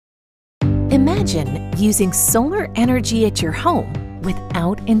Imagine using solar energy at your home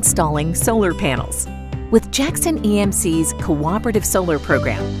without installing solar panels. With Jackson EMC's Cooperative Solar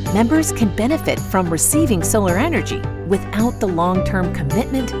program, members can benefit from receiving solar energy without the long-term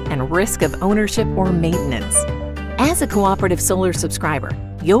commitment and risk of ownership or maintenance. As a Cooperative Solar subscriber,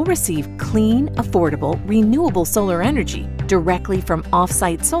 you'll receive clean, affordable, renewable solar energy directly from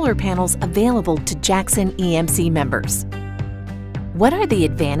off-site solar panels available to Jackson EMC members. What are the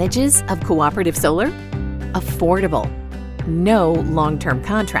advantages of Cooperative Solar? Affordable. No long-term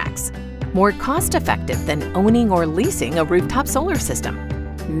contracts. More cost-effective than owning or leasing a rooftop solar system.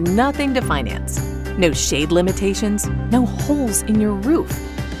 Nothing to finance. No shade limitations. No holes in your roof.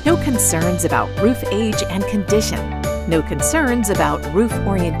 No concerns about roof age and condition. No concerns about roof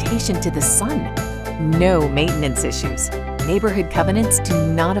orientation to the sun. No maintenance issues. Neighborhood covenants do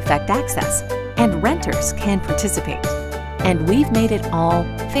not affect access, and renters can participate. And we've made it all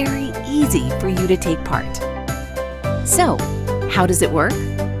very easy for you to take part. So, how does it work?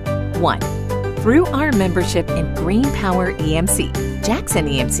 1. Through our membership in Green Power EMC, Jackson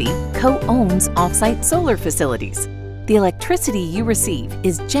EMC co-owns off-site solar facilities. The electricity you receive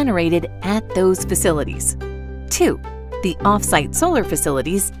is generated at those facilities. 2. The off-site solar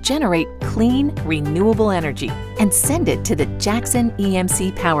facilities generate clean, renewable energy and send it to the Jackson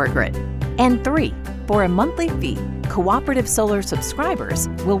EMC power grid. And 3. For a monthly fee, Cooperative Solar subscribers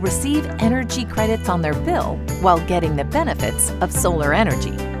will receive energy credits on their bill while getting the benefits of solar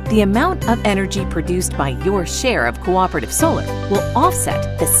energy. The amount of energy produced by your share of Cooperative Solar will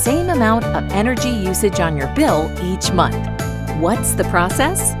offset the same amount of energy usage on your bill each month. What's the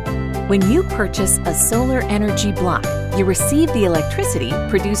process? When you purchase a solar energy block, you receive the electricity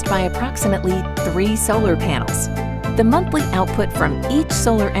produced by approximately 3 solar panels. The monthly output from each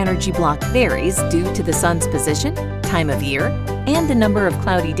solar energy block varies due to the sun's position, time of year, and the number of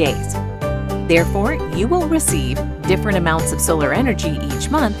cloudy days. Therefore, you will receive different amounts of solar energy each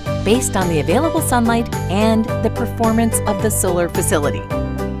month based on the available sunlight and the performance of the solar facility.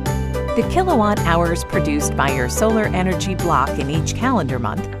 The kilowatt hours produced by your solar energy block in each calendar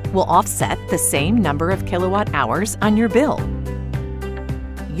month will offset the same number of kilowatt hours on your bill.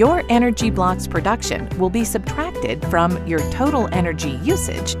 Your energy block's production will be subtracted from your total energy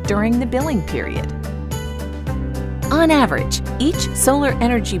usage during the billing period. On average, each solar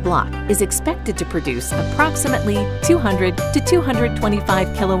energy block is expected to produce approximately 200 to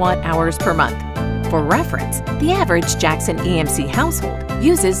 225 kilowatt hours per month. For reference, the average Jackson EMC household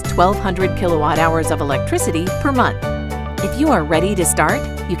uses 1,200 kilowatt hours of electricity per month. If you are ready to start,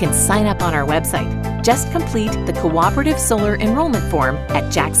 you can sign up on our website. Just complete the Cooperative Solar enrollment form at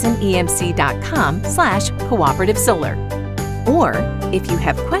jacksonemc.com/cooperative solar. Or, if you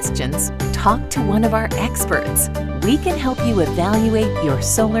have questions, talk to one of our experts. We can help you evaluate your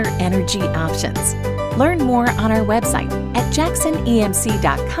solar energy options. Learn more on our website at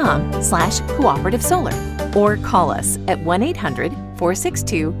jacksonemc.com/cooperative solar or call us at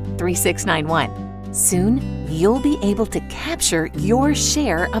 1-800-462-3691. Soon, you'll be able to capture your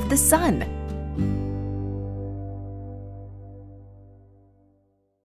share of the sun.